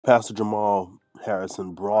Pastor Jamal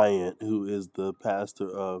Bryant, who is the pastor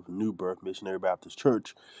of New Birth Missionary Baptist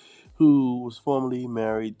Church, who was formerly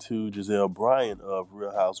married to Jamal Bryant of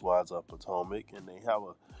Real Housewives of Potomac, and they have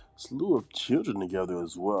a slew of children together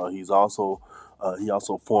as well. He also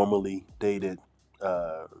formerly dated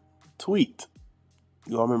uh, Tweet.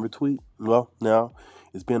 You all remember Tweet? Well, now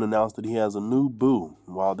it's been announced that he has a new boo.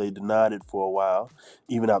 While they denied it for a while,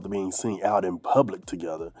 even after being seen out in public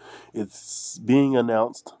together, it's being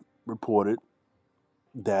announced, reported,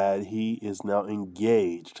 that he is now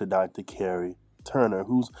engaged to Dr. Karri Turner,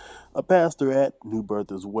 who's a pastor at New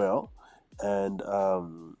Birth as well. And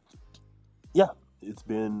yeah, it's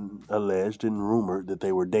been alleged and rumored that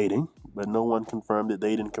they were dating, but no one confirmed it.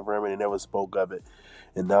 They didn't confirm it. They never spoke of it.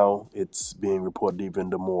 And now it's being reported even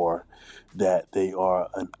more that they are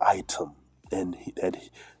an item. And that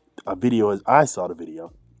a video, as I saw the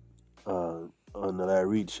video on the Larry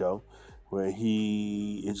Reed show, where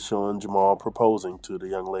he is showing Jamal proposing to the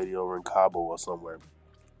young lady over in Cabo or somewhere.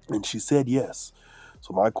 And she said yes.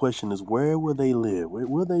 So my question is, where will they live? Where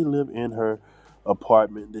will they live in her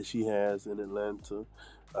apartment that she has in Atlanta?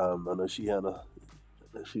 I know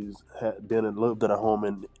been and lived at a home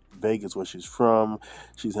in Vegas where she's from.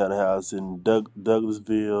 She's had a house in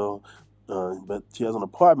Douglasville, but she has an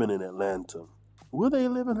apartment in Atlanta. Will they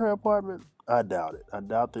live in her apartment? I doubt it. I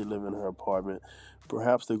doubt they live in her apartment.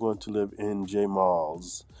 Perhaps they're going to live in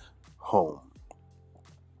Jamal's home.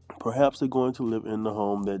 Perhaps they're going to live in the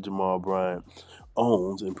home that Jamal Bryant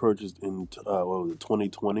owns and purchased in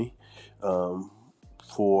 2020. Um,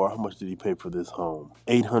 for how much did he pay for this home?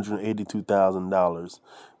 $882,000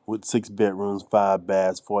 with 6 bedrooms, 5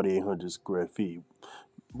 baths, 4,800 square feet.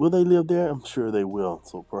 Will they live there? I'm sure they will.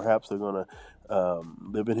 So perhaps they're gonna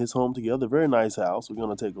live in his home together. Very nice house. We're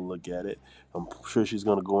gonna take a look at it. I'm sure she's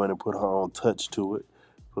gonna go in and put her own touch to it,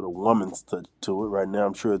 put a woman's touch to it. Right now,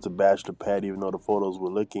 I'm sure it's a bachelor pad, even though the photos we're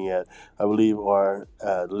looking at, I believe, are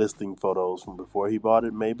listing photos from before he bought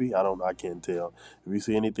it. Maybe I can't tell. If you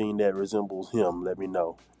see anything that resembles him, let me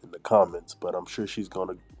know in the comments. But I'm sure she's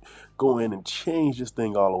gonna go in and change this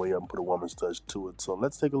thing all the way up and put a woman's touch to it. So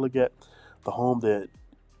let's take a look at the home that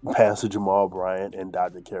Pastor Jamal Bryant and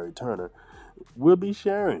Dr. Karri Turner will be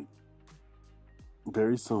sharing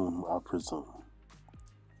very soon, I presume.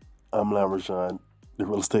 I'm Lambershine, the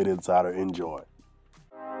Real Estate Insider. Enjoy.